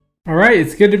All right,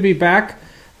 it's good to be back.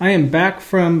 I am back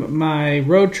from my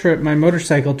road trip, my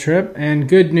motorcycle trip, and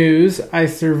good news, I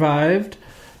survived.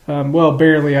 Well,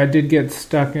 barely. I did get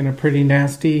stuck in a pretty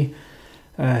nasty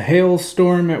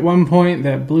hailstorm at one point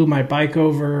that blew my bike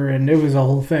over, and it was a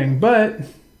whole thing. But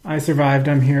I survived.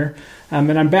 I'm here.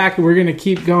 And I'm back, and we're going to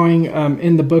keep going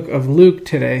in the book of Luke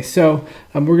today. So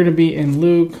we're going to be in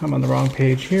Luke. I'm on the wrong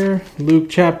page here. Luke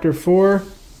chapter 4.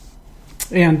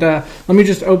 And let me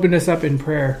just open this up in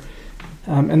prayer.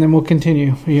 And then we'll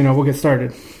continue, we'll get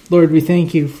started. Lord, we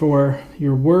thank you for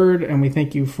your word, and we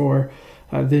thank you for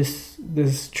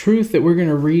this truth that we're going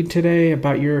to read today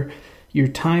about your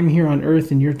time here on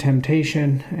earth and your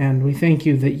temptation. And we thank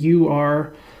you that you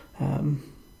are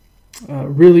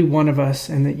really one of us,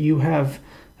 and that you have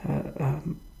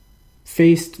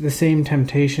faced the same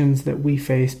temptations that we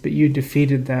faced, but you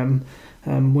defeated them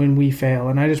when we fail.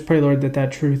 And I just pray, Lord,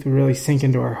 that truth would really sink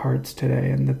into our hearts today,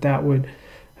 and that would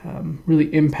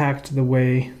really impact the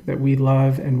way that we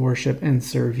love and worship and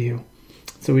serve you.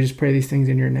 So we just pray these things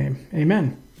in your name.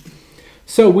 Amen.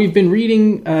 So we've been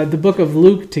reading the book of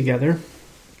Luke together.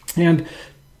 And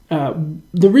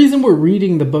the reason we're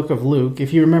reading the book of Luke,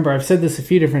 if you remember, I've said this a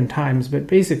few different times, but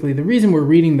basically the reason we're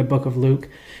reading the book of Luke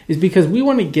is because we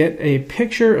want to get a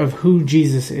picture of who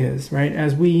Jesus is, right?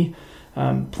 As we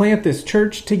plant this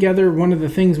church together, one of the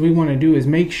things we want to do is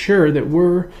make sure that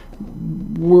we're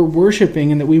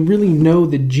worshiping and that we really know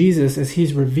the Jesus as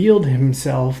he's revealed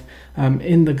himself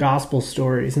in the gospel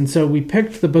stories. And so we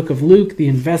picked the book of Luke, the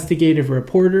investigative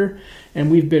reporter,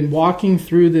 and we've been walking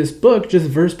through this book just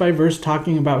verse by verse,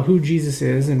 talking about who Jesus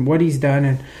is and what he's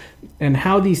done and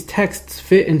how these texts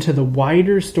fit into the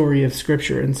wider story of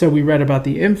Scripture. And so we read about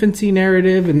the infancy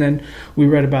narrative, and then we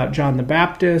read about John the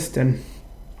Baptist,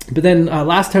 but then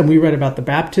last time we read about the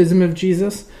baptism of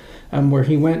Jesus, where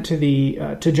he went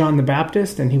to John the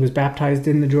Baptist and he was baptized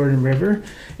in the Jordan River.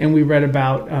 And we read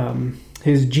about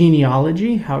his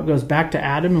genealogy, how it goes back to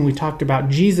Adam. And we talked about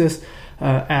Jesus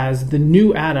as the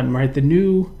new Adam, right? The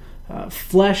new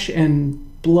flesh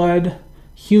and blood,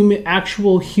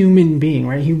 actual human being,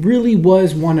 right? He really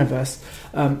was one of us.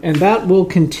 And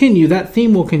that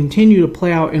theme will continue to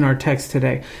play out in our text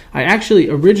today. I actually,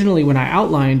 originally, when I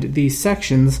outlined these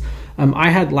sections, I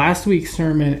had last week's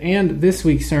sermon and this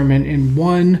week's sermon in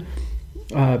one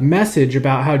message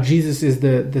about how Jesus is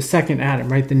the second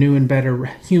Adam, right? The new and better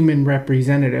human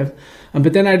representative.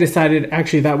 But then I decided,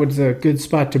 actually, that was a good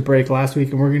spot to break last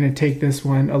week, and we're going to take this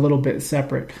one a little bit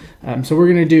separate. So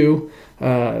we're going to do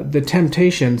the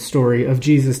temptation story of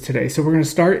Jesus today. So we're going to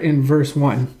start in verse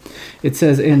 1. It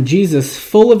says, "And Jesus,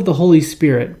 full of the Holy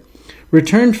Spirit,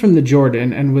 returned from the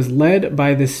Jordan and was led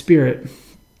by the Spirit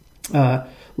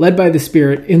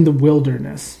in the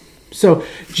wilderness." So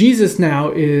Jesus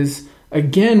now is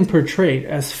again portrayed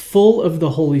as full of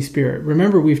the Holy Spirit.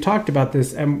 Remember, we've talked about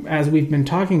this as we've been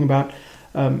talking about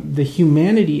the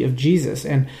humanity of Jesus,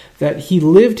 and that he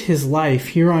lived his life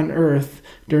here on earth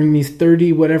during these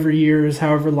 30 whatever years,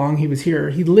 however long he was here.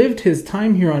 He lived his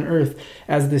time here on earth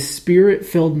as the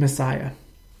Spirit-filled Messiah.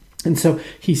 And so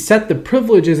he set the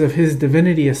privileges of his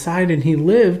divinity aside, and he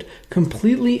lived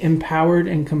completely empowered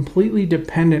and completely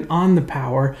dependent on the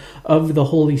power of the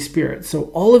Holy Spirit.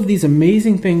 So all of these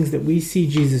amazing things that we see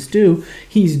Jesus do,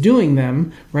 he's doing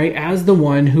them, right, as the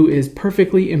one who is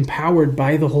perfectly empowered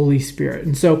by the Holy Spirit.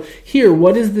 And so here,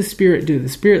 what does the Spirit do? The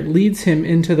Spirit leads him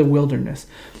into the wilderness.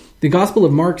 The Gospel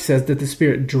of Mark says that the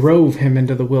Spirit drove him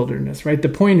into the wilderness, right? The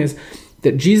point is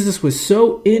that Jesus was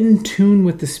so in tune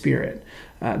with the Spirit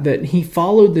that he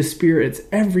followed the Spirit's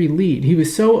every lead. He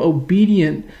was so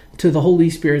obedient to the Holy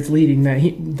Spirit's leading that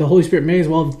the Holy Spirit may as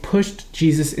well have pushed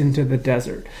Jesus into the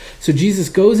desert. So Jesus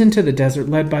goes into the desert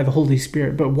led by the Holy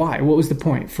Spirit. But why? What was the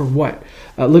point? For what?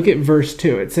 Look at verse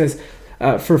 2. It says,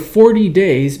 for 40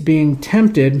 days being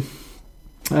tempted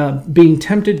by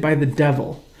the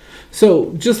devil.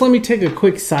 So just let me take a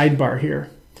quick sidebar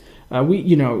here.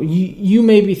 You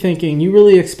may be thinking, you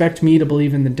really expect me to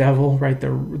believe in the devil, right? The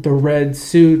red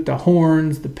suit, the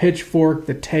horns, the pitchfork,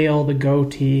 the tail, the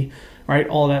goatee, right?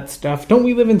 All that stuff. Don't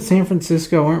we live in San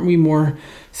Francisco? Aren't we more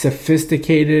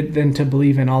sophisticated than to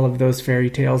believe in all of those fairy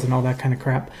tales and all that kind of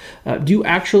crap? Do you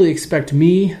actually expect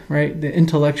me, right, the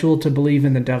intellectual, to believe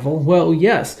in the devil? Well,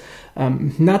 yes.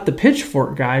 Not the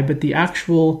pitchfork guy, but the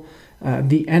actual,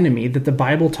 the enemy that the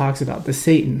Bible talks about. The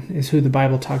Satan is who the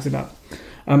Bible talks about.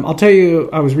 I'll tell you,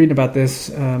 I was reading about this.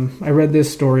 I read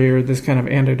this story, or this kind of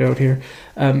anecdote here.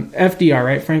 FDR,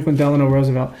 right? Franklin Delano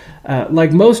Roosevelt.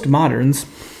 Like most moderns,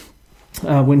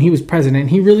 when he was president,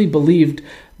 he really believed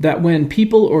that when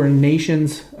people or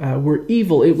nations were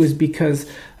evil, it was because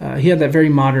he had that very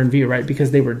modern view, right?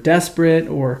 Because they were desperate,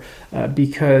 or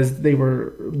because they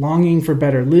were longing for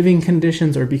better living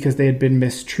conditions, or because they had been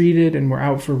mistreated and were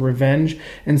out for revenge.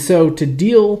 And so to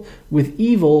deal with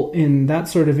evil in that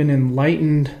sort of an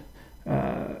enlightened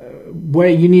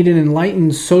way, you need an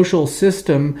enlightened social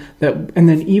system and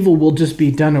then evil will just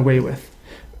be done away with.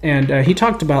 And he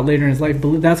talked about later in his life,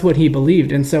 that's what he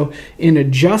believed. And so in a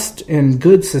just and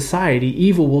good society,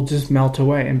 evil will just melt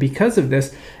away. And because of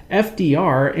this,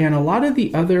 FDR and a lot of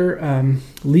the other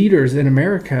leaders in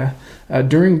America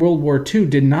during World War II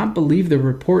did not believe the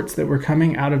reports that were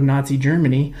coming out of Nazi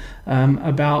Germany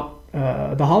about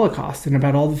the Holocaust and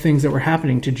about all the things that were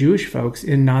happening to Jewish folks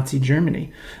in Nazi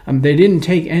Germany. They didn't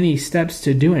take any steps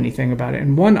to do anything about it.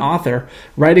 And one author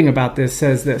writing about this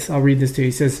says this. I'll read this to you.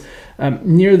 He says,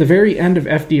 near the very end of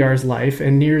FDR's life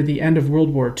and near the end of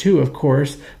World War II, of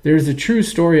course, there's a true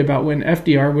story about when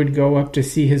FDR would go up to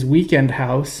his weekend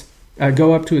house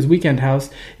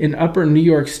in upper New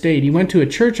York State. He went to a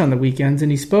church on the weekends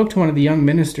and he spoke to one of the young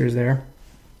ministers there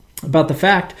about the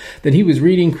fact that he was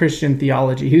reading Christian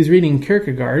theology. He was reading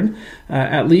Kierkegaard,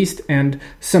 at least, and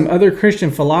some other Christian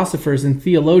philosophers and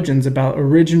theologians about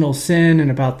original sin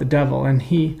and about the devil. And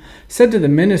he said to the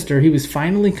minister he was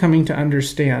finally coming to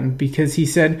understand, because he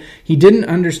said he didn't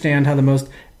understand how the most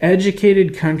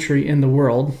educated country in the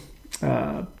world,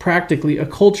 practically a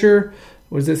culture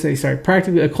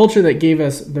that gave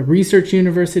us the research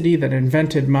university, that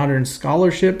invented modern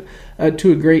scholarship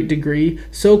to a great degree,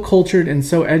 so cultured and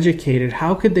so educated,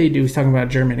 how could they do, he's talking about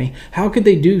Germany, how could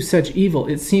they do such evil?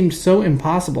 It seemed so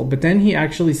impossible. But then he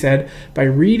actually said, by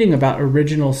reading about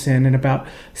original sin and about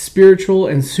spiritual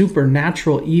and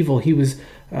supernatural evil, he was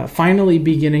finally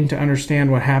beginning to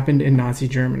understand what happened in Nazi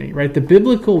Germany, right? The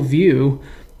biblical view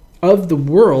of the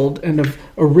world and of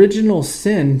original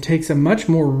sin takes a much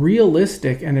more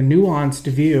realistic and a nuanced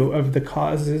view of the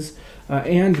causes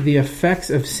and the effects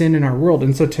of sin in our world.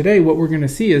 And so today what we're going to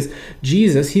see is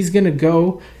Jesus, he's going to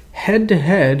go head to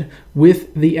head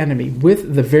with the enemy,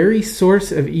 with the very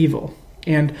source of evil.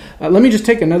 And let me just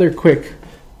take another quick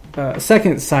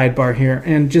second sidebar here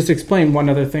and just explain one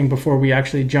other thing before we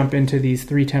actually jump into these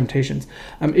three temptations.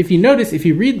 If you notice, if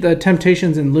you read the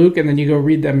temptations in Luke and then you go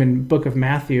read them in the book of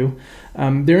Matthew,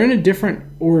 they're in a different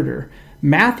order.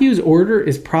 Matthew's order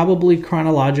is probably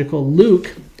chronological.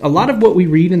 Luke, a lot of what we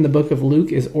read in the book of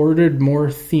Luke is ordered more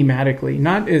thematically,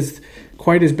 not as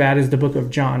quite as bad as the book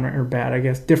of John, or bad, I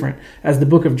guess, different as the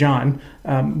book of John,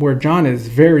 where John is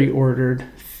very ordered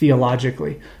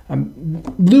theologically.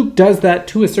 Luke does that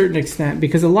to a certain extent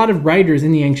because a lot of writers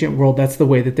in the ancient world, that's the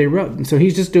way that they wrote. And so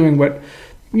he's just doing what,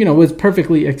 was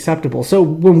perfectly acceptable. So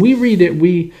when we read it,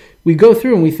 we go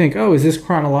through and we think, oh, is this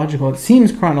chronological? It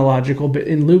seems chronological, but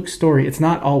in Luke's story, it's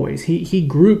not always. He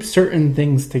groups certain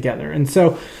things together. And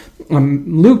so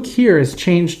Luke here has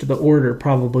changed the order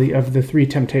probably of the three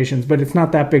temptations, but it's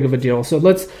not that big of a deal. So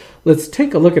let's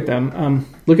take a look at them.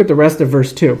 Look at the rest of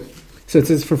verse 2. So it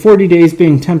says, for 40 days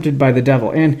being tempted by the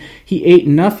devil, and he ate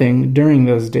nothing during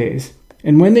those days.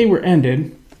 And when they were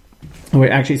ended,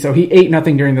 so he ate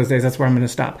nothing during those days. That's where I'm going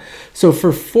to stop. So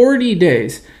for 40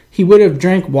 days, he would have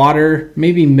drank water,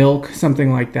 maybe milk,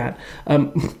 something like that.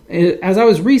 As I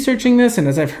was researching this, and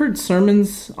as I've heard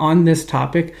sermons on this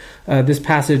topic, this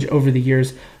passage over the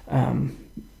years,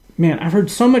 I've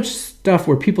heard so much stuff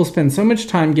where people spend so much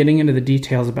time getting into the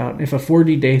details about if a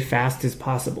 40-day fast is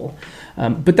possible.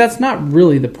 But that's not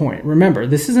really the point. Remember,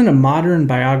 this isn't a modern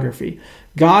biography.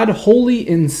 God wholly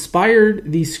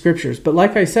inspired these scriptures. But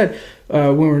like I said,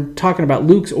 when we're talking about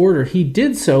Luke's order, he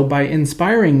did so by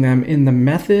inspiring them in the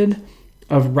method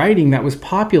of writing that was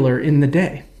popular in the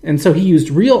day. And so he used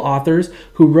real authors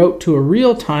who wrote to a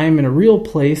real time in a real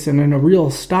place and in a real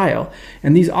style.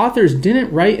 And these authors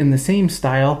didn't write in the same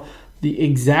style, the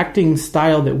exacting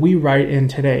style that we write in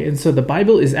today. And so the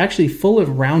Bible is actually full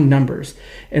of round numbers.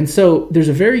 And so there's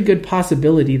a very good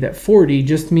possibility that 40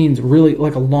 just means really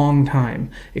like a long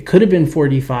time. It could have been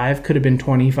 45, could have been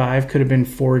 25, could have been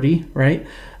 40, right?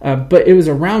 But it was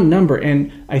a round number.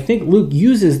 And I think Luke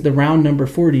uses the round number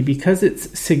 40 because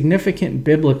it's significant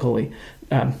biblically,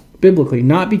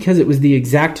 not because it was the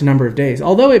exact number of days,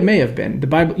 although it may have been. The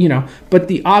Bible, but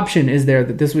the option is there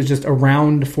that this was just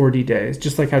around 40 days,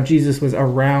 just like how Jesus was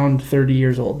around 30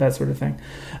 years old, that sort of thing.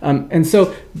 And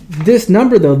so this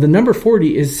number, though, the number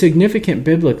 40 is significant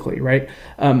biblically, right?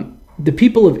 The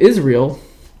people of Israel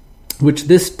which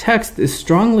this text is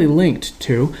strongly linked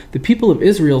to the people of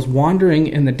Israel's wandering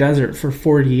in the desert for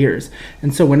 40 years.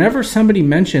 And so whenever somebody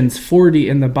mentions 40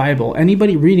 in the Bible,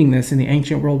 anybody reading this in the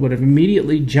ancient world would have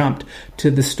immediately jumped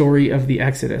to the story of the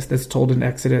Exodus that's told in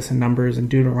Exodus and Numbers and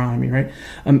Deuteronomy, right?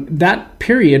 That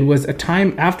period was a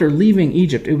time after leaving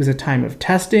Egypt. It was a time of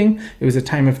testing. It was a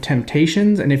time of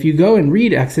temptations. And if you go and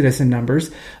read Exodus and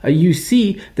Numbers, you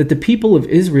see that the people of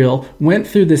Israel went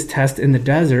through this test in the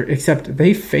desert, except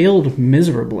they failed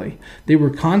miserably. They were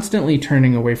constantly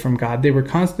turning away from God. They were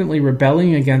constantly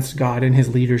rebelling against God and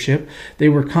his leadership. They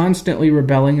were constantly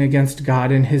rebelling against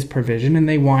God and his provision, and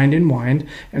they whined,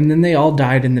 and then they all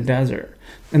died in the desert.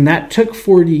 And that took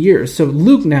 40 years. So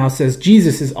Luke now says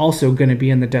Jesus is also going to be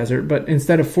in the desert, but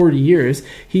instead of 40 years,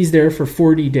 he's there for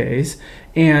 40 days.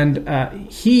 And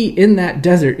he, in that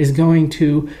desert, is going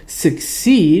to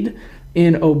succeed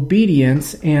in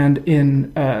obedience and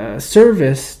in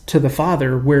service to the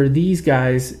Father, where these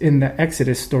guys in the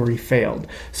Exodus story failed.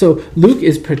 So Luke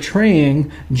is portraying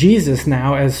Jesus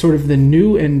now as sort of the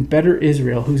new and better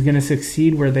Israel who's going to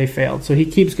succeed where they failed. So he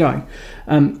keeps going.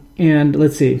 And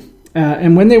let's see.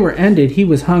 And when they were ended, he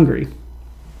was hungry.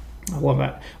 I love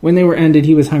that. When they were ended,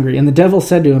 he was hungry. And the devil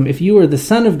said to him, "If you are the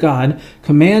Son of God,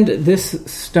 command this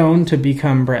stone to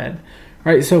become bread."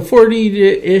 Right, so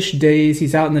 40-ish days,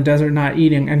 he's out in the desert not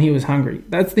eating, and he was hungry.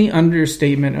 That's the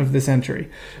understatement of the century.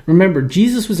 Remember,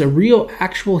 Jesus was a real,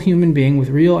 actual human being with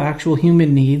real, actual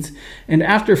human needs, and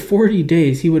after 40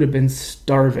 days, he would have been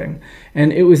starving.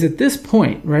 And it was at this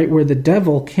point, right, where the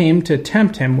devil came to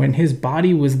tempt him when his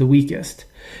body was the weakest.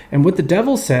 And what the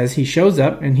devil says, he shows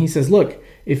up and he says, "Look,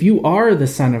 if you are the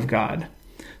Son of God."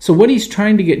 So what he's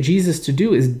trying to get Jesus to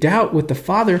do is doubt what the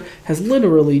Father has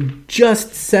literally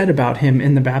just said about him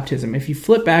in the baptism. If you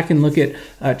flip back and look at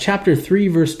chapter 3,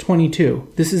 verse 22,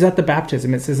 this is at the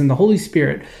baptism. It says, "And the Holy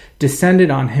Spirit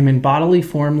descended on him in bodily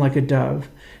form like a dove.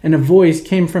 And a voice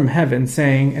came from heaven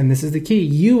saying," and this is the key,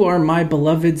 "You are my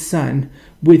beloved Son.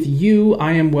 With you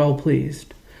I am well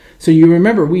pleased." So you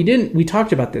remember, we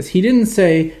talked about this. He didn't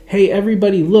say, "Hey,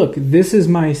 everybody, look, this is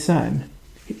my Son."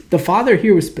 The Father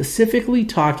here was specifically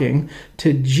talking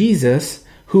to Jesus,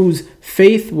 whose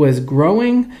faith was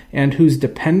growing and whose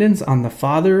dependence on the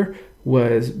Father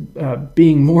was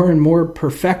being more and more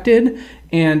perfected.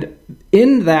 And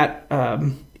in that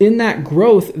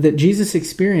growth that Jesus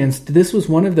experienced, this was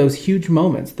one of those huge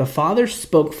moments. The Father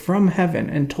spoke from heaven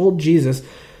and told Jesus,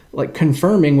 like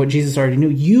confirming what Jesus already knew,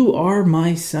 "You are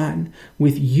my Son.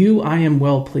 With you I am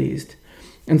well pleased."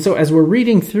 And so as we're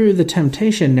reading through the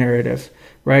temptation narrative,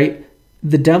 right,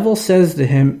 the devil says to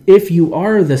him, "If you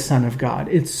are the Son of God."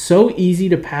 It's so easy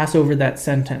to pass over that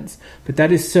sentence, but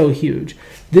that is so huge.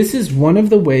 This is one of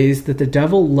the ways that the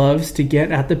devil loves to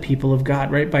get at the people of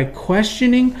God, right? By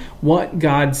questioning what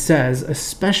God says,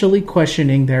 especially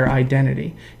questioning their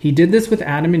identity. He did this with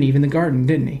Adam and Eve in the garden,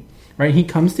 didn't he? Right? He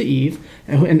comes to Eve,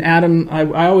 and Adam,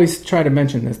 I always try to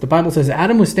mention this. The Bible says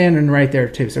Adam was standing right there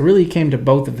too. So really he came to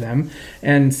both of them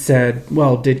and said,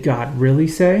 "Well, did God really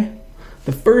say?"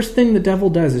 The first thing the devil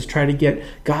does is try to get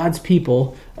God's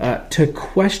people to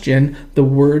question the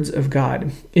words of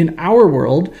God. In our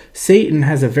world, Satan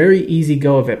has a very easy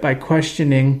go of it by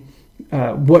questioning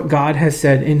what God has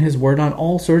said in his word on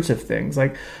all sorts of things,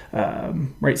 like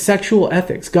sexual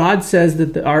ethics. God says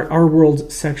that our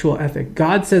world's sexual ethic.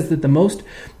 God says that the most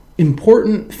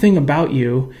important thing about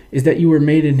you is that you were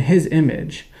made in his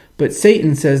image. But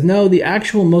Satan says, no, the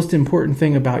actual most important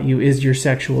thing about you is your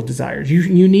sexual desires.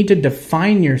 You need to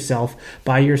define yourself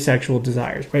by your sexual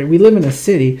desires, right? We live in a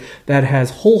city that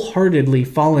has wholeheartedly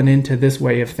fallen into this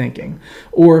way of thinking.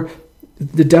 Or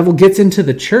the devil gets into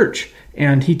the church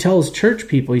and he tells church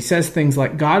people, he says things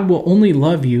like, God will only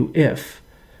love you if,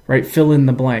 right? Fill in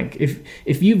the blank.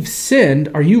 If you've sinned,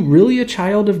 are you really a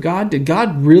child of God? Did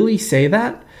God really say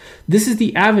that? This is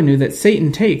the avenue that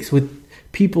Satan takes with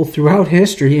people throughout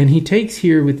history, and he takes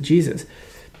here with Jesus,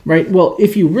 right? Well,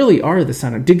 if you really are the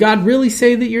Son of, did God really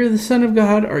say that you're the Son of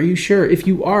God? Are you sure? If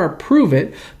you are, prove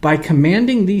it by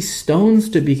commanding these stones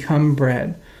to become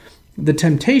bread. The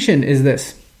temptation is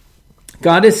this.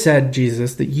 God has said,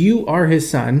 Jesus, that you are his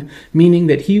Son, meaning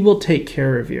that he will take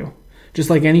care of you, just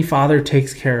like any father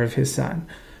takes care of his son.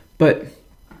 But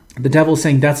the devil's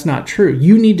saying that's not true.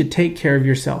 You need to take care of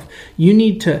yourself. You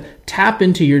need to tap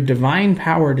into your divine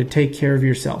power to take care of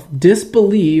yourself.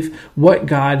 Disbelieve what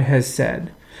God has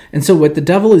said. And so what the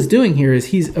devil is doing here is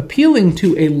he's appealing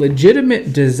to a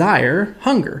legitimate desire,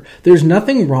 hunger. There's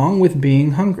nothing wrong with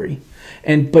being hungry.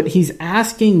 But he's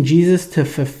asking Jesus to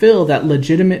fulfill that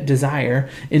legitimate desire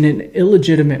in an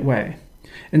illegitimate way.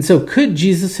 And so could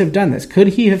Jesus have done this? Could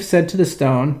he have said to the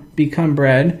stone, become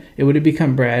bread? It would have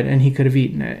become bread, and he could have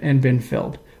eaten it and been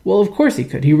filled. Well, of course he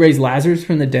could. He raised Lazarus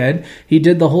from the dead. He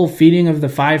did the whole feeding of the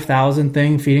 5,000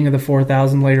 thing, feeding of the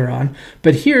 4,000 later on.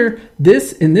 But here,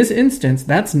 in this instance,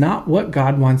 that's not what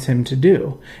God wants him to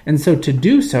do. And so to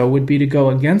do so would be to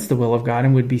go against the will of God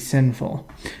and would be sinful.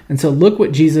 And so look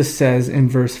what Jesus says in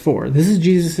verse 4. This is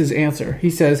Jesus' answer.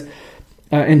 He says,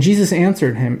 and Jesus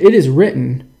answered him, "It is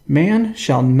written, man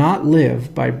shall not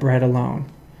live by bread alone."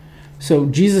 So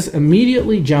Jesus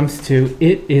immediately jumps to,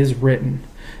 it is written.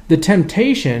 The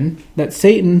temptation that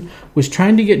Satan was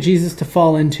trying to get Jesus to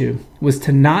fall into was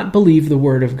to not believe the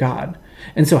word of God.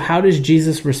 And so how does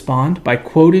Jesus respond? By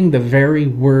quoting the very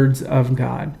words of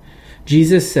God.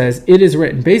 Jesus says, it is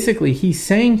written. Basically, he's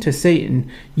saying to Satan,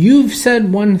 you've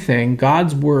said one thing,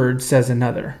 God's word says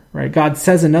another, right? God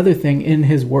says another thing in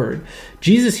his word.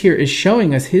 Jesus here is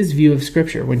showing us his view of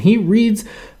Scripture. When he reads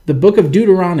the book of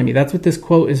Deuteronomy, that's what this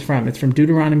quote is from. It's from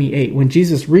Deuteronomy 8. When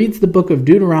Jesus reads the book of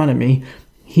Deuteronomy,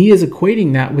 he is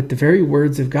equating that with the very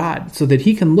words of God so that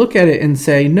he can look at it and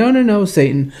say, no,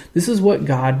 Satan, this is what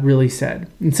God really said.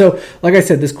 And so, like I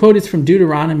said, this quote is from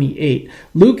Deuteronomy 8.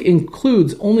 Luke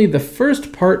includes only the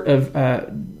first part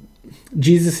of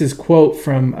Jesus' quote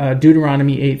from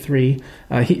Deuteronomy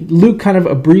 8:3. Luke kind of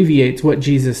abbreviates what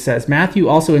Jesus says. Matthew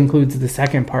also includes the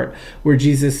second part where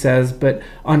Jesus says, but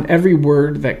on every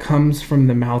word that comes from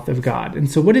the mouth of God. And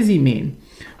so what does he mean?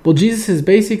 Well, Jesus is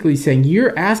basically saying,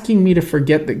 you're asking me to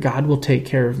forget that God will take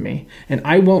care of me, and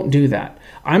I won't do that.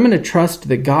 I'm going to trust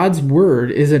that God's word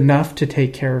is enough to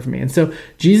take care of me. And so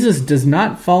Jesus does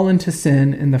not fall into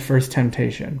sin in the first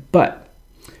temptation, but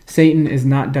Satan is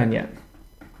not done yet.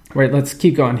 Right, let's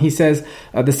keep going. He says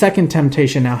the second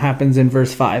temptation now happens in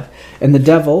verse 5. And the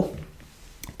devil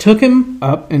took him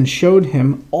up and showed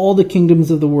him all the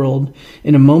kingdoms of the world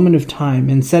in a moment of time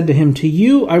and said to him, to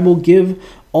you I will give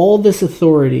all this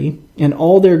authority and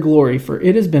all their glory, for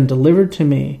it has been delivered to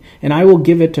me, and I will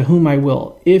give it to whom I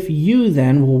will. If you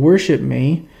then will worship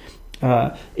me,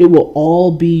 it will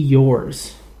all be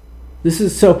yours. This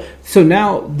is so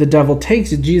now the devil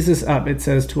takes Jesus up, it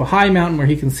says, to a high mountain where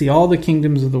he can see all the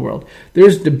kingdoms of the world.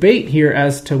 There's debate here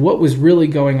as to what was really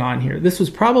going on here. This was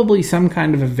probably some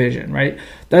kind of a vision, right?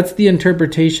 That's the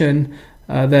interpretation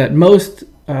that most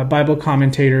Bible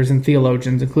commentators and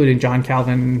theologians, including John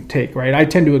Calvin, take, right? I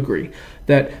tend to agree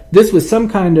that this was some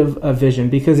kind of a vision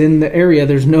because in the area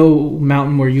there's no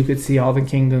mountain where you could see all the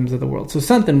kingdoms of the world. So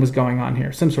something was going on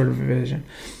here, some sort of a vision.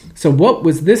 So what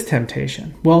was this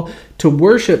temptation? Well,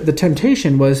 the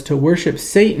temptation was to worship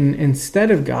Satan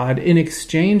instead of God in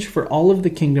exchange for all of the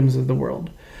kingdoms of the world.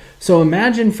 So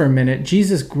imagine for a minute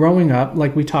Jesus growing up,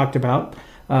 like we talked about.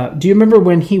 Do you remember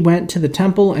when he went to the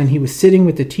temple and he was sitting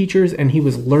with the teachers and he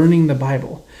was learning the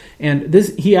Bible? And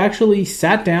he actually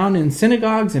sat down in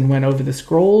synagogues and went over the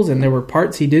scrolls, and there were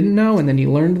parts he didn't know, and then he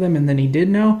learned them, and then he did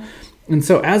know. And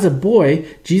so as a boy,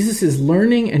 Jesus is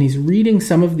learning and he's reading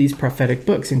some of these prophetic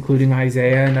books, including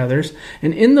Isaiah and others.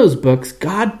 And in those books,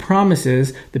 God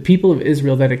promises the people of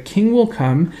Israel that a king will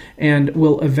come and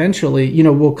will eventually,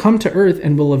 will come to earth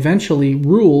and will eventually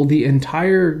rule the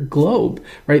entire globe,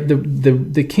 right?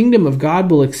 The kingdom of God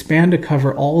will expand to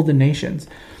cover all the nations.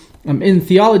 In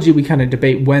theology, we kind of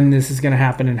debate when this is going to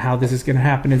happen and how this is going to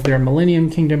happen. Is there a millennium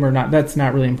kingdom or not? That's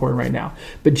not really important right now.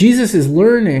 But Jesus is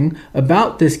learning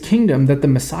about this kingdom that the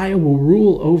Messiah will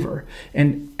rule over.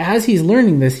 And as he's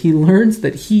learning this, he learns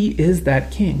that he is that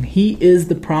king. He is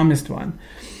the promised one.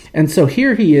 And so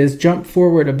here he is, jump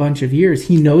forward a bunch of years.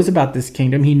 He knows about this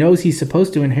kingdom. He knows he's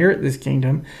supposed to inherit this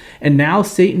kingdom. And now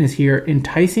Satan is here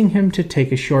enticing him to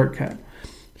take a shortcut.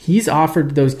 He's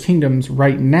offered those kingdoms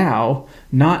right now,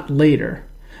 not later.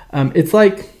 It's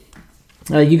like,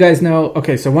 you guys know,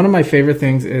 okay, so one of my favorite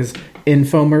things is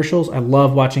infomercials. I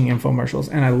love watching infomercials,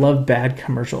 and I love bad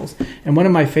commercials. And one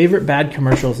of my favorite bad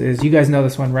commercials is, you guys know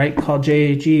this one, right? Called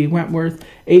J.G. Wentworth,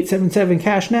 877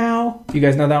 Cash Now. You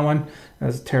guys know that one? That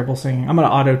was terrible singing. I'm going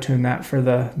to auto-tune that for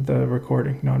the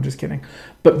recording. No, I'm just kidding.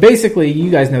 But basically,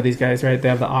 you guys know these guys, right? They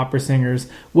have the opera singers.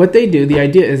 What they do, the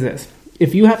idea is this.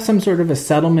 If you have some sort of a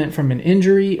settlement from an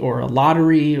injury or a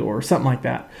lottery or something like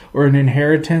that, or an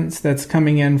inheritance that's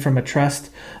coming in from a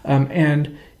trust,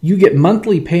 and you get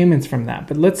monthly payments from that,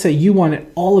 but let's say you want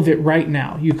all of it right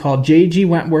now. You call J.G.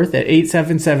 Wentworth at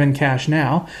 877 Cash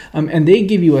Now, and they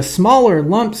give you a smaller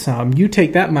lump sum. You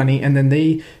take that money, and then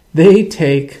they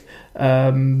take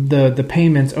the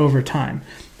payments over time.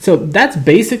 So that's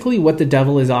basically what the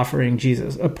devil is offering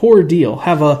Jesus. A poor deal.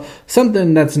 Have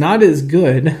something that's not as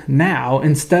good now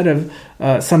instead of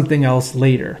something else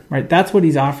later, right? That's what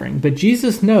he's offering. But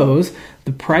Jesus knows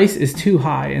the price is too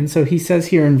high. And so he says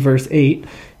here in verse 8,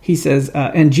 he says,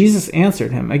 and Jesus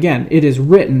answered him, again, it is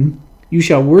written, you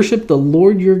shall worship the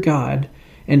Lord your God,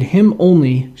 and him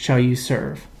only shall you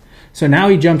serve. So now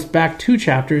he jumps back 2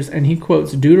 chapters and he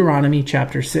quotes Deuteronomy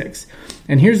chapter 6.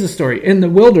 And here's the story. In the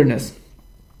wilderness,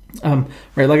 right,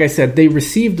 like I said, they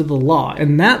received the law,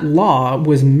 and that law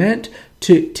was meant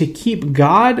to keep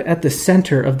God at the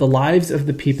center of the lives of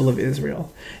the people of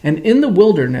Israel. And in the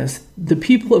wilderness, the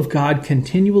people of God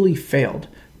continually failed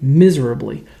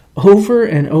miserably. Over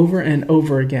and over and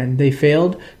over again, they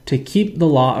failed to keep the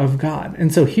law of God.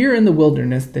 And so here in the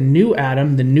wilderness, the new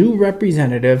Adam, the new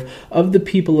representative of the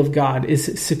people of God,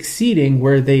 is succeeding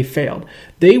where they failed.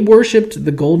 They worshipped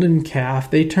the golden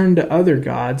calf. They turned to other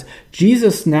gods.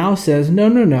 Jesus now says,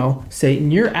 no,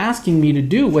 Satan, you're asking me to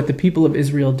do what the people of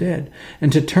Israel did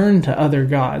and to turn to other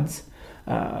gods.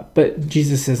 But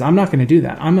Jesus says, I'm not going to do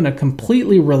that. I'm going to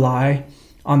completely rely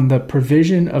on the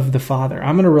provision of the Father.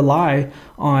 I'm going to rely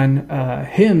on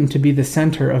him to be the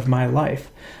center of my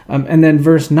life. And then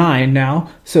verse 9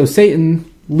 now, so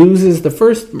Satan loses the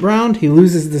first round, he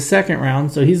loses the second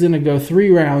round, so he's going to go 3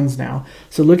 rounds now.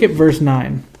 So look at verse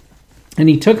 9. And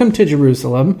he took him to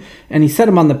Jerusalem, and he set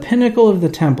him on the pinnacle of the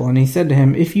temple, and he said to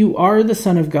him, if you are the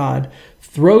Son of God,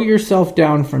 throw yourself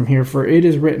down from here, for it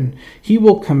is written, he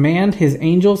will command his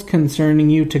angels concerning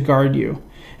you to guard you.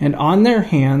 And on their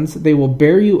hands they will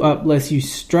bear you up, lest you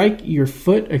strike your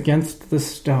foot against the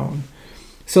stone.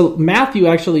 So Matthew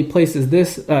actually places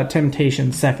this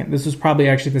temptation second. This was probably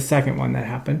actually the second one that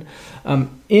happened.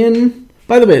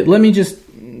 By the way, let me just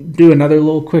do another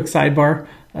little quick sidebar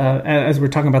as we're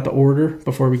talking about the order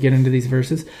before we get into these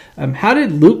verses. How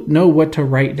did Luke know what to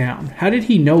write down? How did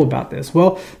he know about this?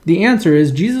 Well, the answer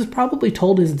is Jesus probably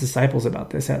told his disciples about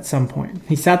this at some point.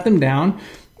 He sat them down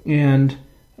and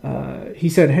he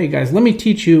said, hey guys, let me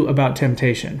teach you about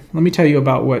temptation. Let me tell you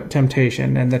about what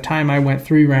temptation and the time I went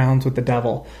 3 rounds with the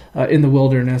devil in the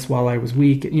wilderness while I was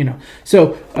weak,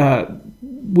 So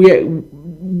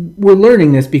we're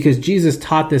learning this because Jesus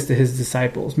taught this to his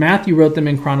disciples. Matthew wrote them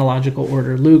in chronological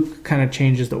order. Luke kind of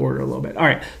changes the order a little bit. All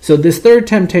right, so this third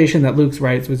temptation that Luke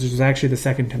writes, which is actually the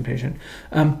second temptation,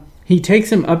 he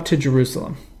takes him up to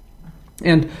Jerusalem.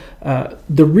 And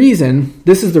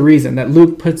this is the reason that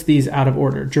Luke puts these out of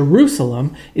order.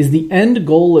 Jerusalem is the end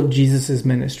goal of Jesus'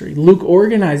 ministry. Luke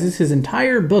organizes his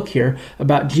entire book here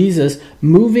about Jesus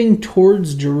moving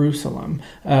towards Jerusalem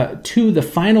to the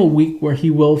final week where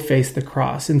he will face the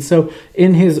cross. And so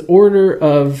in his order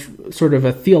of sort of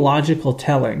a theological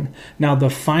telling, now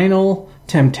the final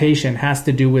temptation has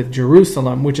to do with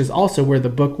Jerusalem, which is also where the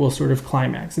book will sort of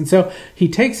climax. And so he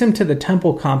takes him to the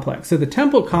temple complex. So the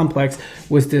temple complex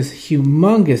was this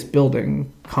humongous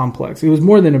building complex. It was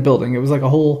more than a building. It was like a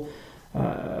whole,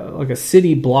 like a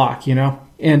city block,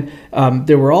 And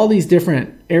there were all these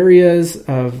different areas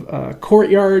of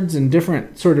courtyards and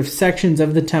different sort of sections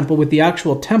of the temple, with the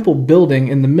actual temple building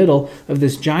in the middle of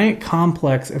this giant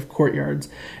complex of courtyards.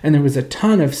 And there was a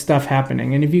ton of stuff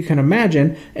happening. And if you can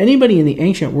imagine, anybody in the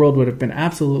ancient world would have been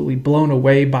absolutely blown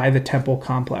away by the temple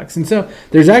complex. And so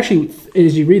there's actually,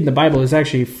 as you read in the Bible, there's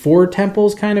actually 4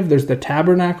 temples kind of. There's the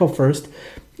tabernacle first,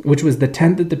 which was the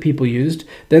tent that the people used.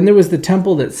 Then there was the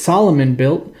temple that Solomon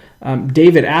built.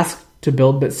 David asked to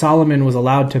build, but Solomon was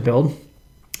allowed to build.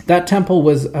 That temple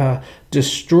was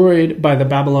destroyed by the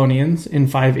Babylonians in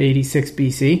 586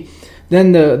 BC.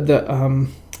 Then the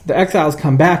exiles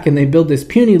come back and they build this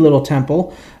puny little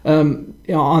temple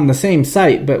on the same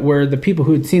site, but where the people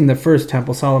who had seen the first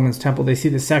temple, Solomon's temple, they see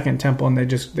the second temple and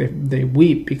they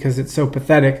weep because it's so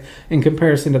pathetic in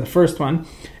comparison to the first one.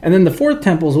 And then the fourth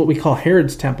temple is what we call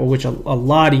Herod's temple, which a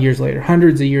lot of years later,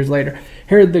 hundreds of years later,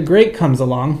 Herod the Great comes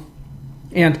along.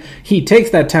 And he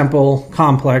takes that temple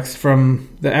complex from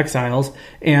the exiles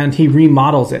and he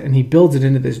remodels it and he builds it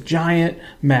into this giant,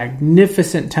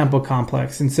 magnificent temple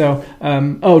complex. And so,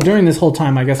 during this whole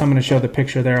time, I guess I'm going to show the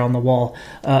picture there on the wall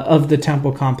of the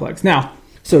temple complex. Now,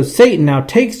 so Satan now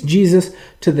takes Jesus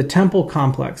to the temple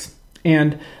complex.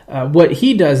 And what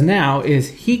he does now is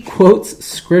he quotes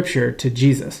scripture to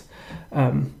Jesus.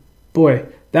 Boy,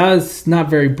 that's not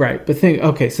very bright. But so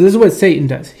this is what Satan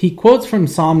does. He quotes from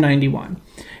Psalm 91.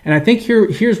 And I think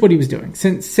here's what he was doing.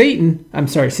 Since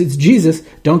Jesus,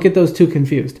 don't get those two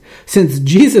confused. Since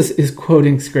Jesus is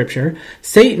quoting scripture,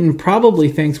 Satan probably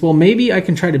thinks, well, maybe I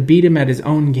can try to beat him at his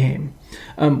own game.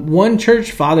 One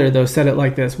church father, though, said it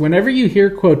like this: whenever you hear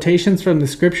quotations from the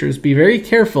scriptures, be very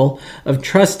careful of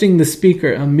trusting the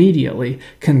speaker immediately.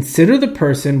 Consider the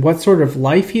person, what sort of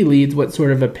life he leads, what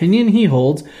sort of opinion he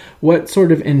holds, what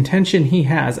sort of intention he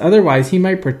has. Otherwise, he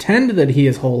might pretend that he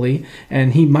is holy,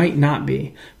 and he might not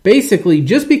be. Basically,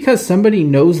 just because somebody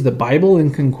knows the Bible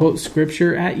and can quote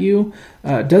scripture at you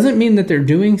doesn't mean that they're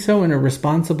doing so in a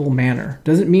responsible manner.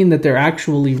 Doesn't mean that they're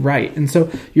actually right. And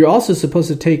so you're also supposed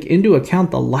to take into account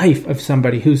the life of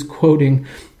somebody who's quoting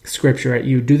scripture at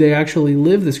you. Do they actually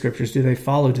live the scriptures? Do they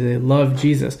follow? Do they love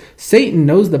Jesus? Satan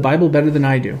knows the Bible better than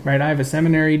I do, right? I have a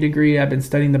seminary degree. I've been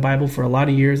studying the Bible for a lot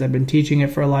of years. I've been teaching it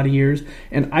for a lot of years.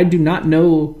 And I do not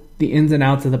know the ins and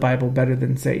outs of the Bible better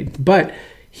than Satan. But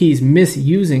he's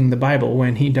misusing the Bible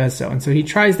when he does so. And so he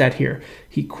tries that here.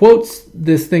 He quotes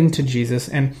this thing to Jesus,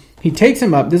 and he takes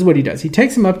him up. This is what he does. He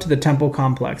takes him up to the temple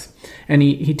complex, and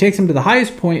he takes him to the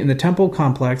highest point in the temple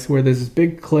complex where there's this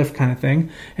big cliff kind of thing,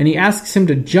 and he asks him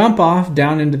to jump off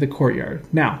down into the courtyard.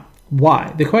 Now,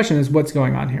 why? The question is, what's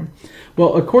going on here?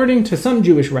 Well, according to some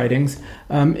Jewish writings,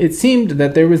 it seemed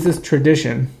that there was this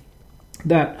tradition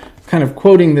that, kind of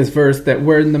quoting this verse, that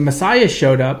when the Messiah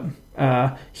showed up,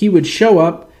 he would show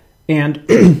up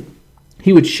and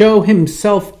he would show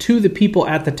himself to the people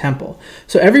at the temple.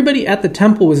 So everybody at the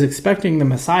temple was expecting the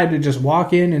Messiah to just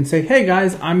walk in and say, "Hey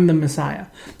guys, I'm the Messiah."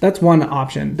 That's one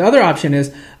option. The other option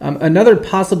is another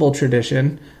possible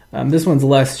tradition. This one's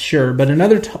less sure, but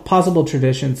another possible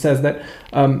tradition says that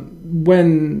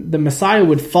when the Messiah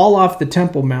would fall off the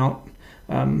Temple Mount,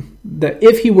 that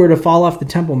if he were to fall off the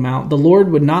Temple Mount,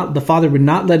 the Father would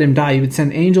not let him die. He would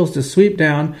send angels to sweep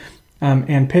down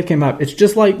and pick him up. It's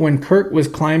just like when Kirk was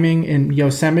climbing in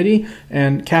Yosemite,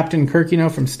 and Captain Kirk,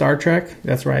 from Star Trek,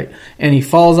 that's right, and he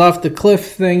falls off the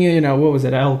cliff thing, what was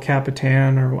it, El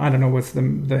Capitan, or I don't know what's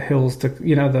the hills to,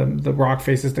 the rock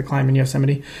faces to climb in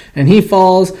Yosemite, and he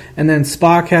falls, and then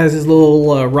Spock has his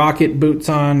little rocket boots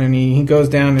on, and he goes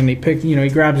down and he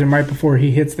grabs him right before he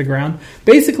hits the ground.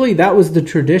 Basically, that was the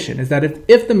tradition, is that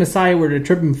if the Messiah were to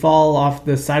trip and fall off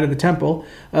the side of the temple,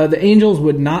 the angels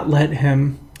would not let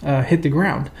him hit the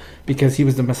ground, because he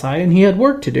was the Messiah and he had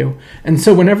work to do. And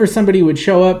so whenever somebody would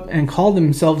show up and call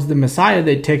themselves the Messiah,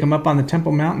 they'd take him up on the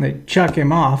Temple Mount and they'd chuck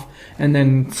him off, and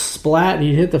then splat,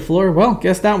 he'd hit the floor. Well,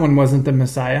 guess that one wasn't the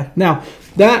Messiah. Now,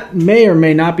 that may or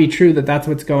may not be true that that's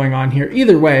what's going on here.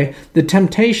 Either way, the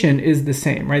temptation is the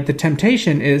same, right? The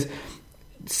temptation is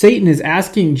Satan is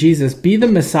asking Jesus, be the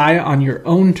Messiah on your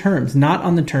own terms, not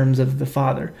on the terms of the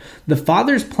Father. The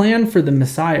Father's plan for the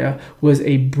Messiah was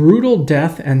a brutal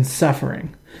death and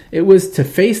suffering. It was to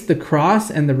face the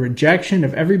cross and the rejection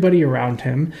of everybody around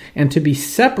him, and to be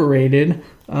separated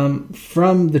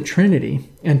from the Trinity,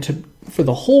 and for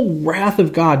the whole wrath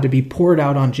of God to be poured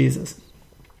out on Jesus.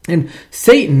 And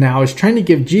Satan now is trying to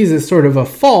give Jesus sort of a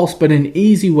false but an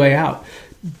easy way out.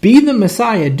 Be the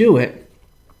Messiah, do it.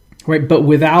 Right, but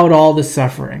without all the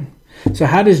suffering. So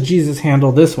how does Jesus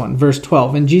handle this one? Verse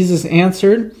 12, and Jesus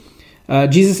answered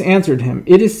him,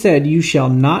 "It is said, you shall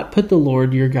not put the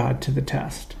Lord your God to the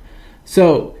test."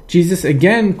 So Jesus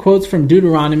again quotes from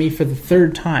Deuteronomy for the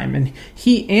third time, and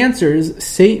he answers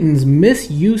Satan's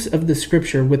misuse of the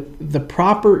scripture with the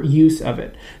proper use of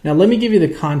it. Now let me give you the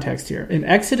context here. In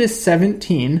Exodus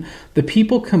 17, the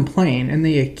people complain and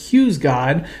they accuse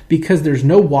God because there's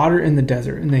no water in the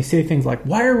desert. And they say things like,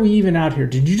 "Why are we even out here?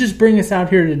 Did you just bring us out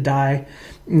here to die?"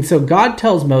 And so God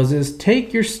tells Moses,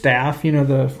 take your staff,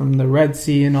 from the Red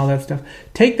Sea and all that stuff.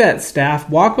 Take that staff,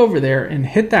 walk over there and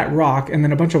hit that rock, and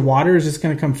then a bunch of water is just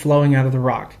going to come flowing out of the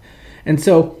rock. And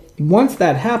so once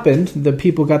that happened, the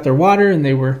people got their water, and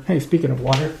they were, hey, speaking of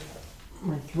water,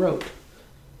 my throat.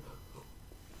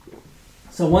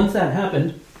 So once that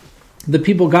happened, the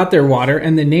people got their water,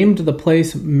 and they named the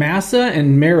place Massah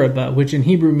and Meribah, which in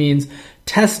Hebrew means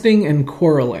testing and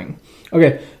quarreling.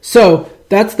 Okay, so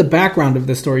that's the background of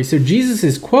the story. So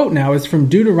Jesus' quote now is from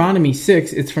Deuteronomy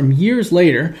 6. It's from years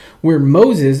later, where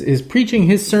Moses is preaching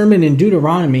his sermon in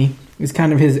Deuteronomy. It's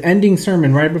kind of his ending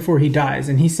sermon right before he dies.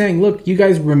 And he's saying, look, you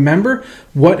guys remember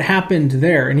what happened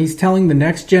there. And he's telling the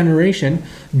next generation,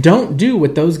 don't do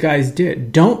what those guys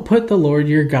did. Don't put the Lord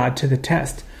your God to the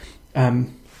test.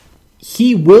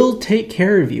 He will take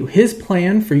care of you. His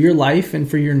plan for your life and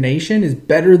for your nation is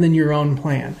better than your own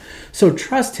plan. So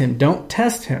trust him. Don't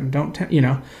test him.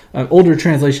 Older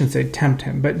translations say tempt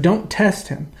him, but don't test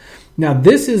him. Now,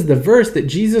 this is the verse that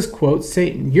Jesus quotes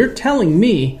Satan. You're telling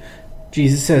me,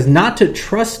 Jesus says, not to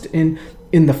trust in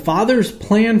the Father's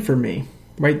plan for me,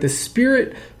 right? The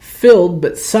Spirit-filled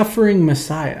but suffering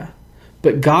Messiah.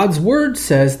 But God's word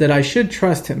says that I should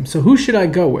trust him. So who should I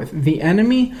go with? The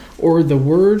enemy or the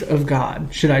word of God?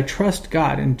 Should I trust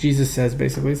God? And Jesus says,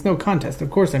 basically, it's no contest.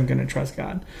 Of course I'm going to trust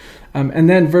God. And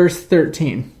then verse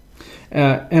 13.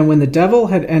 And when the devil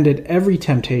had ended every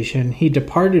temptation, he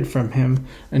departed from him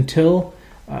until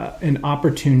an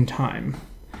opportune time.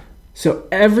 So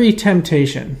every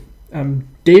temptation,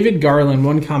 David Garland,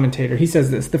 one commentator, he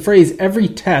says this, the phrase every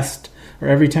test or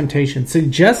every temptation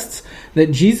suggests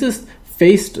that Jesus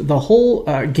faced the whole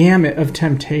gamut of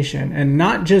temptation and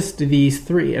not just these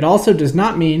three. It also does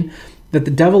not mean that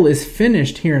the devil is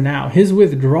finished here now. His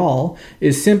withdrawal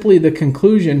is simply the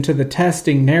conclusion to the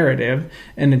testing narrative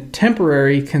and a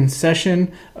temporary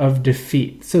concession of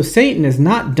defeat. So Satan is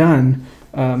not done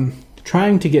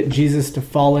trying to get Jesus to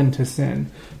fall into sin,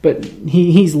 but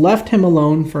he's left him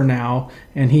alone for now,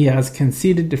 and he has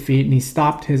conceded defeat, and he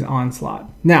stopped his onslaught.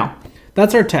 Now,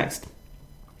 that's our text.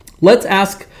 Let's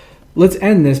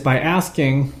end this by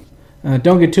asking,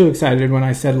 don't get too excited when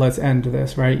I said let's end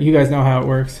this, right? You guys know how it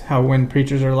works, how when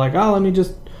preachers are like, oh, let me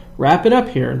just wrap it up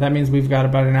here. That means we've got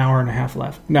about an hour and a half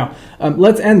left. No,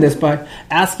 let's end this by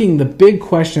asking the big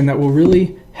question that will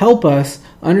really help us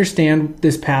understand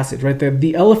this passage, right?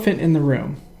 The elephant in the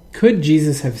room. Could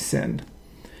Jesus have sinned?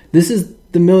 This is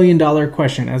the million-dollar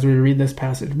question as we read this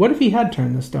passage. What if he had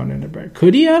turned the stone into bread?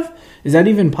 Could he have? Is that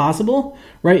even possible?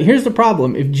 Right? Here's the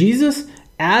problem. If Jesus,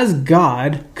 as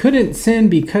God, couldn't sin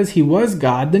because he was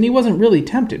God, then he wasn't really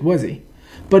tempted, was he?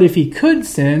 But if he could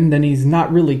sin, then he's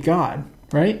not really God,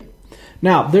 right?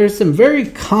 Now, there's some very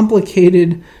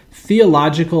complicated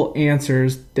theological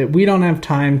answers that we don't have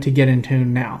time to get into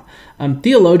now.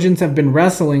 Theologians have been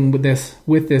wrestling with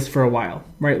this for a while,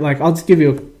 right? Like, I'll just give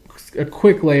you a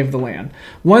quick lay of the land.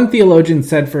 One theologian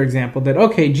said, for example, that,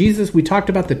 okay, Jesus, we talked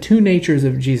about the two natures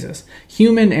of Jesus,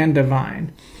 human and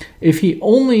divine. If he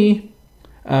only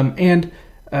had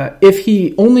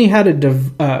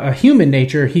a human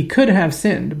nature, he could have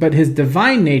sinned, but his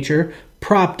divine nature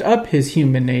propped up his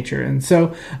human nature. And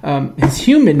so his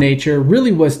human nature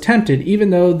really was tempted,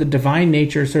 even though the divine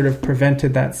nature sort of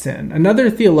prevented that sin. Another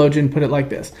theologian put it like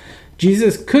this: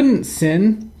 Jesus couldn't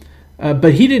sin,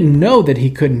 but he didn't know that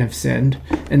he couldn't have sinned.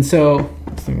 And so,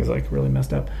 this thing is like really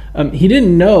messed up. He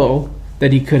didn't know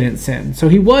that he couldn't sin. So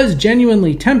he was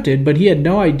genuinely tempted, but he had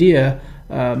no idea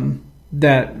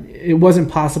that it wasn't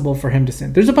possible for him to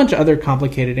sin. There's a bunch of other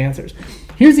complicated answers.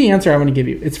 Here's the answer I want to give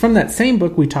you. It's from that same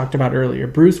book we talked about earlier,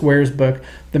 Bruce Ware's book,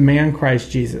 The Man Christ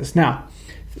Jesus. Now,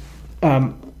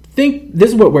 this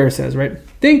is what Ware says, right?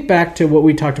 Think back to what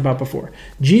we talked about before.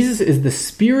 Jesus is the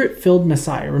Spirit-filled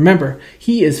Messiah. Remember,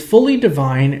 he is fully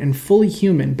divine and fully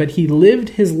human, but he lived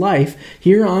his life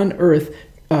here on earth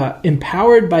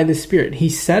empowered by the Spirit. He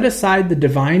set aside the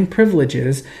divine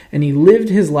privileges, and he lived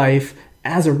his life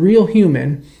as a real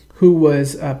human who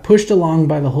was pushed along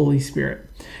by the Holy Spirit.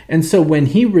 And so when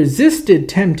he resisted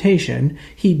temptation,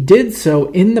 he did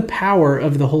so in the power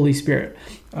of the Holy Spirit,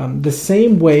 the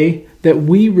same way that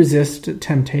we resist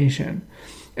temptation.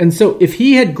 And so if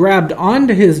he had grabbed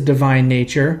onto his divine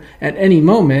nature at any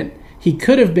moment, he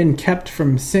could have been kept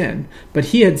from sin, but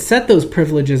he had set those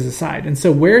privileges aside. And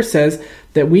so Ware says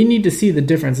that we need to see the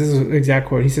difference. This is an exact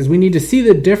quote. He says, we need to see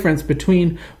the difference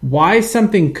between why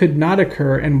something could not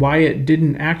occur and why it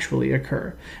didn't actually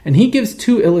occur. And he gives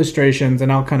two illustrations,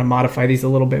 and I'll kind of modify these a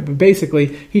little bit, but basically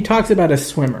he talks about a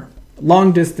swimmer,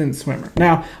 long-distance swimmer.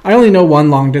 Now, I only know one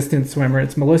long-distance swimmer.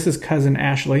 It's Melissa's cousin,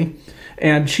 Ashley,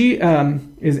 and she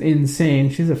is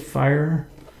insane. She's a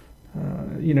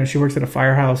she works at a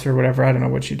firehouse or whatever. I don't know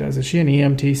what she does. Is she an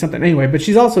EMT? Something. Anyway, but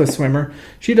she's also a swimmer.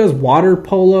 She does water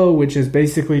polo, which is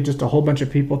basically just a whole bunch of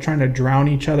people trying to drown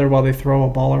each other while they throw a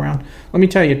ball around. Let me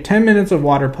tell you, 10 minutes of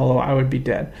water polo, I would be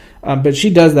dead. But she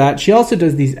does that. She also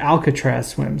does these Alcatraz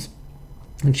swims.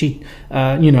 And she,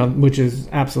 which is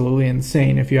absolutely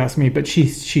insane if you ask me. But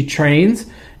she trains,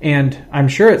 and I'm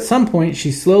sure at some point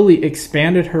she slowly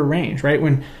expanded her range, right?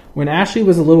 When Ashley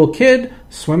was a little kid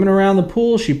swimming around the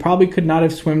pool, she probably could not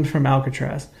have swum from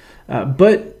Alcatraz.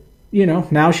 But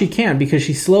now she can, because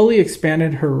she slowly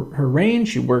expanded her range.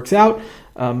 She works out.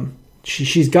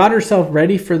 She's got herself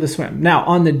ready for the swim. Now,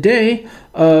 on the day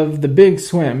of the big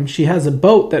swim, she has a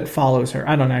boat that follows her.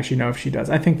 I don't actually know if she does.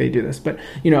 I think they do this. But,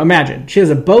 imagine. She has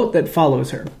a boat that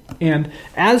follows her. And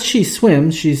as she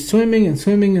swims, she's swimming and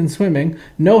swimming and swimming.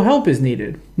 No help is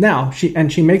needed. Now,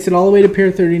 she makes it all the way to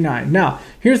Pier 39. Now,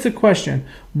 here's the question.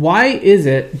 Why is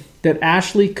it that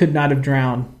Ashley could not have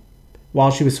drowned while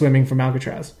she was swimming from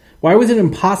Alcatraz? Why was it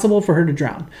impossible for her to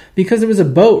drown? Because there was a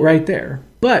boat right there.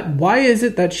 But why is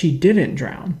it that she didn't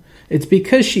drown? It's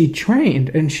because she trained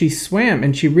and she swam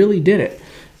and she really did it,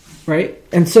 right?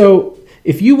 And so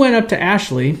if you went up to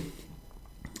Ashley,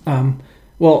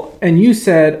 and you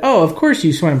said, oh, of course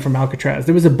you swam from Alcatraz.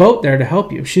 There was a boat there to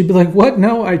help you. She'd be like, what?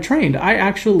 No, I trained. I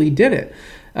actually did it.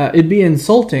 It'd be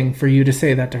insulting for you to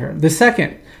say that to her. The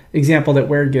second example that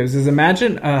Ware gives is,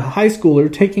 imagine a high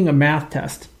schooler taking a math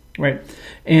test, right?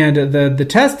 And the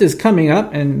test is coming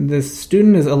up, and the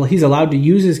student he's allowed to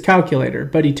use his calculator,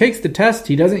 but he takes the test,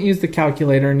 he doesn't use the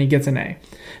calculator, and he gets an A.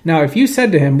 Now, if you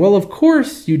said to him, well, of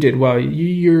course you did well,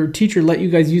 your teacher let you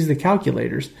guys use the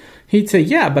calculators, he'd say,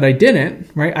 yeah, but I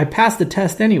didn't, right? I passed the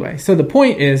test anyway. So the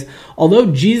point is,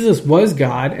 although Jesus was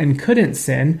God and couldn't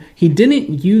sin, he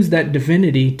didn't use that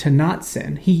divinity to not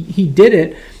sin. He did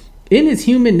it in his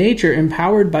human nature,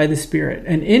 empowered by the Spirit.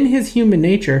 And in his human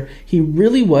nature, he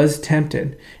really was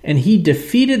tempted. And he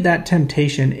defeated that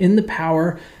temptation in the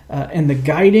power and the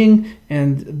guiding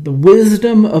and the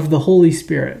wisdom of the Holy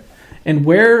Spirit. And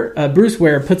Bruce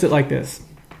Ware puts it like this.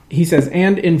 He says,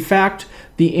 and in fact,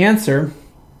 the answer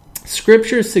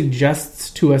Scripture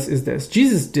suggests to us is this: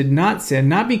 Jesus did not sin,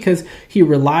 not because he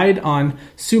relied on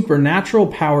supernatural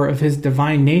power of his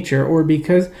divine nature, or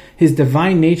because his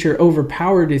divine nature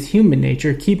overpowered his human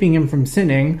nature, keeping him from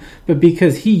sinning, but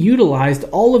because he utilized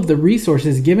all of the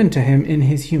resources given to him in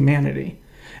his humanity.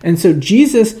 And so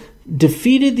Jesus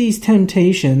defeated these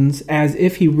temptations as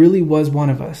if he really was one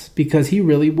of us, because he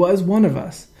really was one of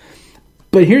us.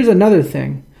 But here's another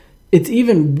thing. It's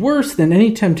even worse than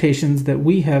any temptations that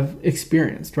we have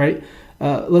experienced, right?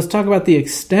 Let's talk about the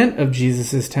extent of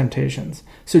Jesus' temptations.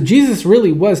 So Jesus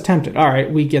really was tempted. All right,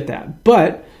 we get that.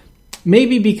 But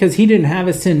maybe because he didn't have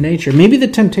a sin nature, maybe the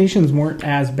temptations weren't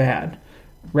as bad,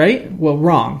 right? Well,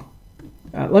 wrong.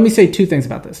 Let me say two things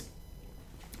about this.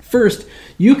 First,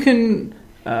 you can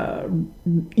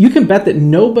bet that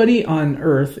nobody on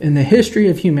earth in the history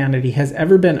of humanity has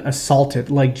ever been assaulted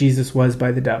like Jesus was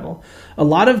by the devil. A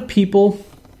lot of people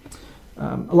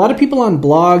on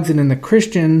blogs and in the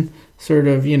Christian sort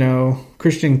of,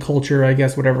 Christian culture, I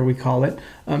guess, whatever we call it,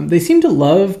 they seem to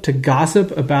love to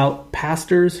gossip about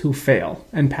pastors who fail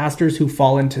and pastors who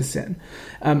fall into sin.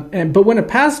 But when a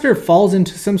pastor falls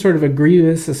into some sort of a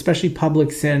grievous, especially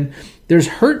public sin, there's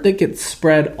hurt that gets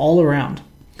spread all around.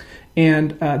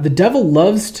 And the devil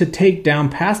loves to take down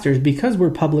pastors because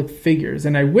we're public figures.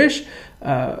 And I wish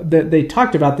that they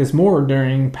talked about this more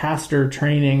during pastor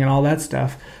training and all that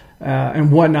stuff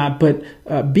and whatnot. But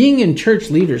being in church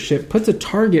leadership puts a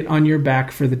target on your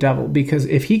back for the devil, because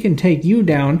if he can take you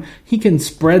down, he can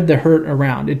spread the hurt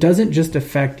around. It doesn't just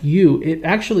affect you. It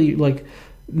actually,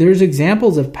 there's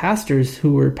examples of pastors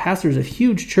who were pastors of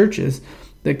huge churches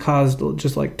that caused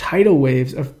just tidal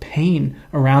waves of pain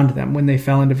around them when they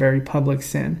fell into very public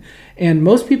sin. And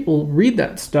most people read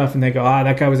that stuff and they go,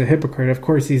 that guy was a hypocrite. Of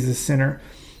course he's a sinner.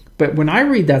 But when I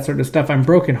read that sort of stuff, I'm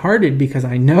brokenhearted, because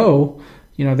I know,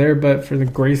 there but for the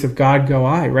grace of God go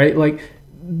I, right?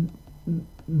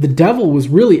 The devil was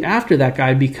really after that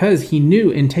guy because he knew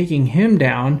in taking him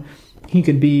down, he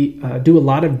could do a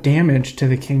lot of damage to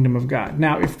the kingdom of God.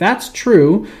 Now, if that's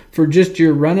true for just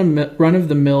your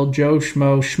run-of-the-mill Joe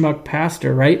Schmuck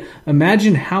pastor, right?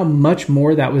 Imagine how much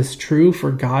more that was true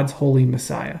for God's holy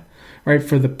Messiah, right?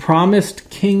 For the promised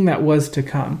king that was to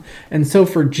come. And so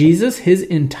for Jesus, his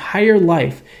entire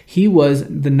life, he was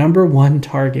the number one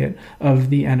target of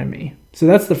the enemy. So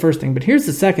that's the first thing. But here's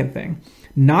the second thing.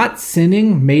 Not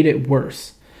sinning made it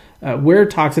worse. Ware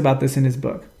talks about this in his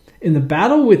book. In the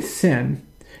battle with sin,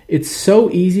 it's so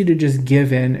easy to just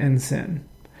give in and sin.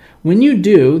 When you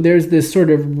do, there's this sort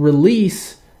of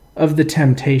release of the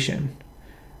temptation.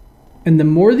 And the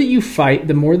more that you fight,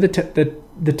 the more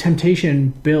the temptation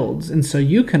builds. And so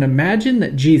you can imagine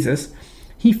that Jesus,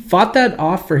 he fought that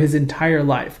off for his entire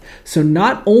life. So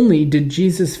not only did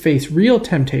Jesus face real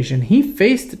temptation, he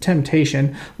faced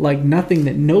temptation like nothing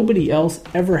that nobody else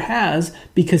ever has,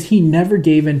 because he never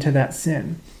gave into that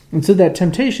sin. And so that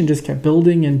temptation just kept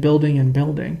building and building and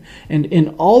building. And in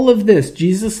all of this,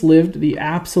 Jesus lived the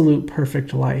absolute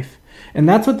perfect life. And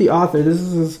that's what the author, this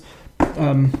is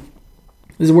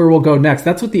where we'll go next.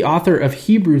 That's what the author of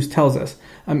Hebrews tells us.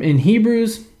 In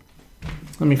Hebrews,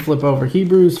 let me flip over,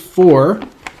 Hebrews 4,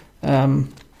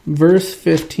 verse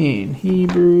 15.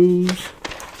 Hebrews,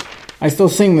 I still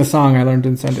sing the song I learned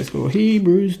in Sunday school.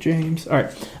 Hebrews, James. All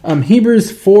right.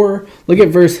 Hebrews 4, look at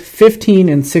verse 15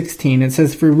 and 16. It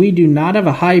says, "For we do not have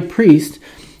a high priest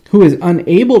who is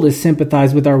unable to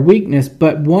sympathize with our weakness,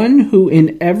 but one who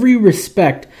in every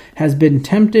respect has been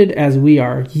tempted as we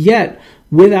are, yet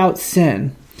without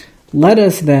sin. Let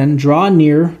us then draw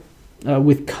near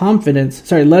with confidence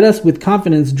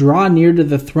draw near to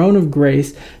the throne of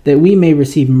grace, that we may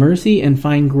receive mercy and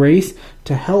find grace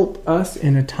to help us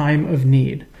in a time of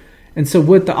need." And so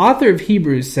what the author of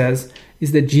Hebrews says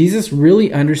is that Jesus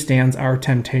really understands our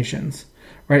temptations.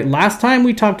 Right? Last time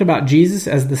we talked about Jesus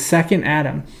as the second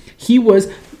Adam. He was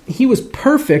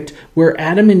perfect where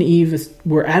Adam and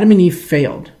Eve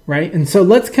failed, right? And so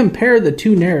let's compare the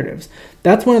two narratives.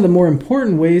 That's one of the more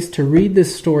important ways to read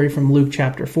this story from Luke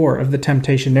chapter 4 of the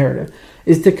temptation narrative,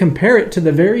 is to compare it to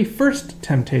the very first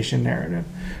temptation narrative,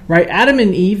 right? Adam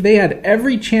and Eve, they had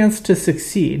every chance to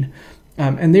succeed,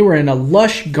 and they were in a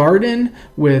lush garden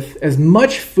with as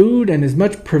much food and as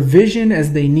much provision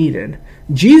as they needed.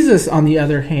 Jesus, on the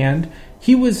other hand,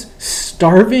 he was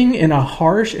starving in a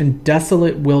harsh and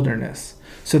desolate wilderness.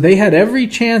 So they had every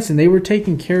chance and they were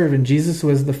taken care of, and Jesus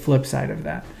was the flip side of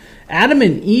that. Adam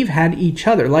and Eve had each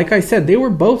other. Like I said, they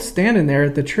were both standing there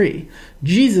at the tree.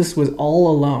 Jesus was all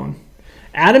alone.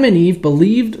 Adam and Eve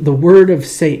believed the word of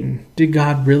Satan. Did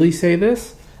God really say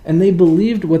this? And they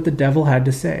believed what the devil had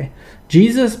to say.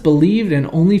 Jesus believed and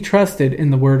only trusted in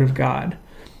the word of God.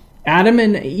 Adam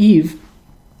and Eve,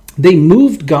 they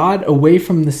moved God away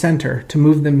from the center to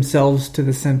move themselves to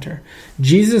the center.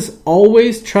 Jesus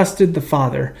always trusted the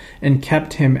Father and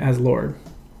kept him as Lord.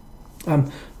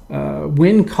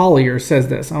 Wynne Collier says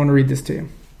this. I want to read this to you.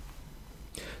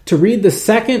 To read the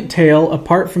second tale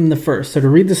apart from the first. So to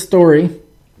read the story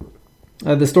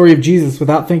of Jesus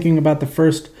without thinking about the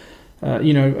first,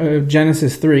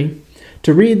 Genesis 3.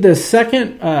 To read the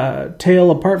second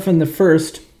tale apart from the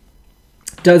first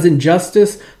does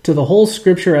injustice to the whole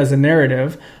scripture as a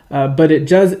narrative, but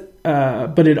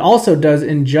it also does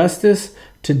injustice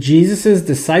to Jesus'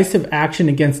 decisive action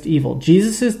against evil.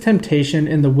 Jesus' temptation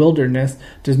in the wilderness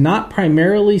does not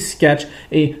primarily sketch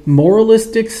a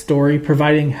moralistic story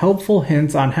providing helpful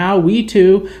hints on how we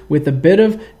too, with a bit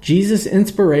of Jesus'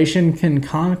 inspiration, can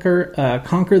conquer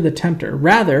the tempter.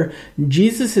 Rather,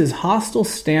 Jesus' hostile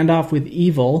standoff with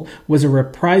evil was a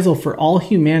reprisal for all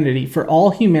humanity, for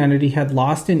all humanity had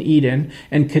lost in Eden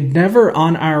and could never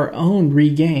on our own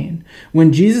regain.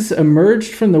 When Jesus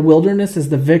emerged from the wilderness as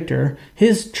the victor,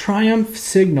 his triumph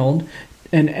signaled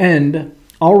an end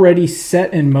already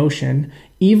set in motion,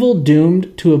 evil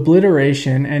doomed to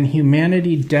obliteration, and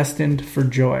humanity destined for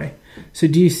joy. So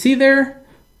do you see there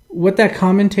what that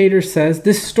commentator says?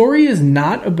 This story is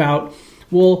not about,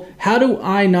 well, how do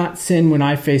I not sin when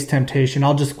I face temptation?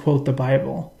 I'll just quote the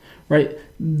Bible, right?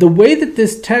 The way that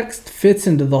this text fits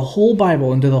into the whole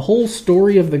Bible, into the whole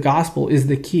story of the gospel, is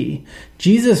the key.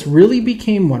 Jesus really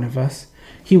became one of us.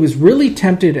 He was really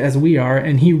tempted as we are,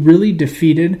 and he really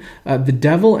defeated the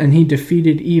devil, and he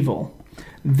defeated evil.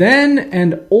 Then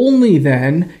and only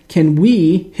then can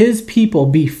we, his people,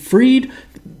 be freed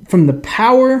from the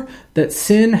power that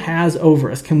sin has over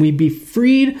us. Can we be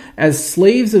freed as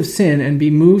slaves of sin and be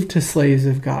moved to slaves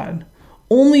of God?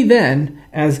 Only then,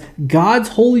 as God's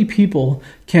holy people,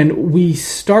 can we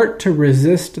start to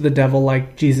resist the devil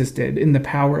like Jesus did in the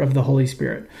power of the Holy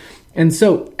Spirit. And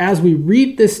so, as we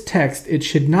read this text, it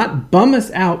should not bum us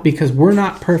out because we're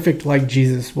not perfect like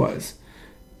Jesus was.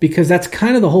 Because that's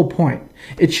kind of the whole point.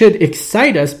 It should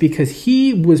excite us because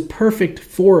he was perfect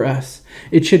for us.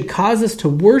 It should cause us to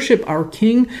worship our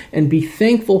King and be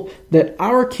thankful that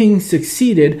our King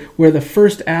succeeded where the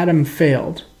first Adam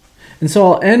failed. And so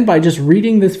I'll end by just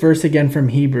reading this verse again from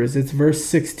Hebrews. It's verse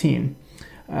 16.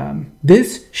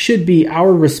 This should be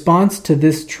our response to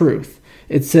this truth.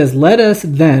 It says, "Let us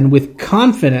then with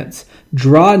confidence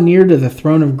draw near to the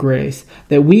throne of grace,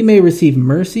 that we may receive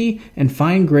mercy and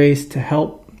find grace to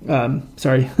help."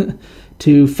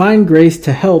 To find grace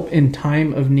to help in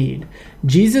time of need.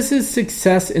 Jesus'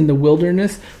 success in the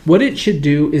wilderness, what it should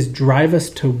do is drive us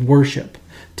to worship,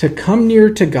 to come near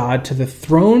to God, to the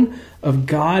throne of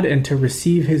God, and to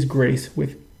receive his grace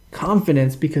with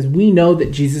confidence because we know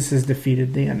that Jesus has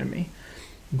defeated the enemy.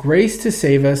 Grace to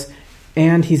save us,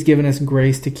 and he's given us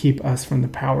grace to keep us from the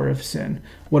power of sin.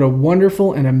 What a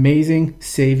wonderful and amazing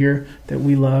Savior that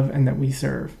we love and that we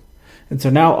serve. And so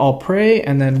now I'll pray,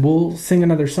 and then we'll sing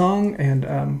another song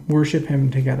and worship him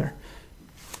together.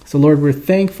 So Lord, we're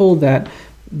thankful that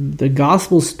the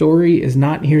gospel story is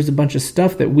not, here's a bunch of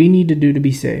stuff that we need to do to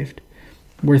be saved.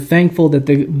 We're thankful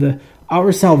that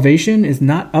our salvation is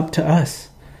not up to us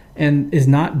and is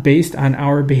not based on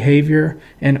our behavior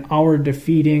and our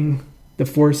defeating the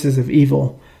forces of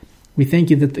evil. We thank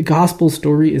you that the gospel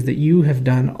story is that you have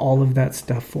done all of that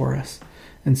stuff for us.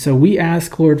 And so we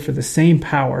ask, Lord, for the same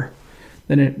power,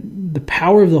 the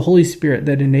power of the Holy Spirit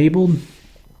that enabled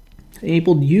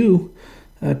you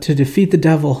to defeat the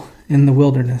devil in the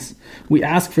wilderness. We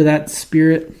ask for that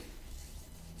Spirit,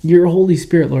 your Holy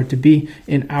Spirit, Lord, to be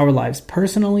in our lives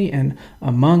personally and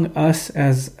among us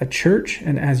as a church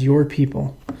and as your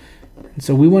people. And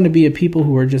so we want to be a people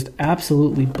who are just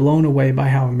absolutely blown away by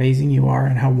how amazing you are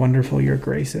and how wonderful your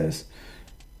grace is.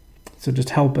 So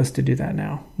just help us to do that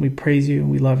now. We praise you,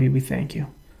 we love you, we thank you.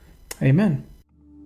 Amen.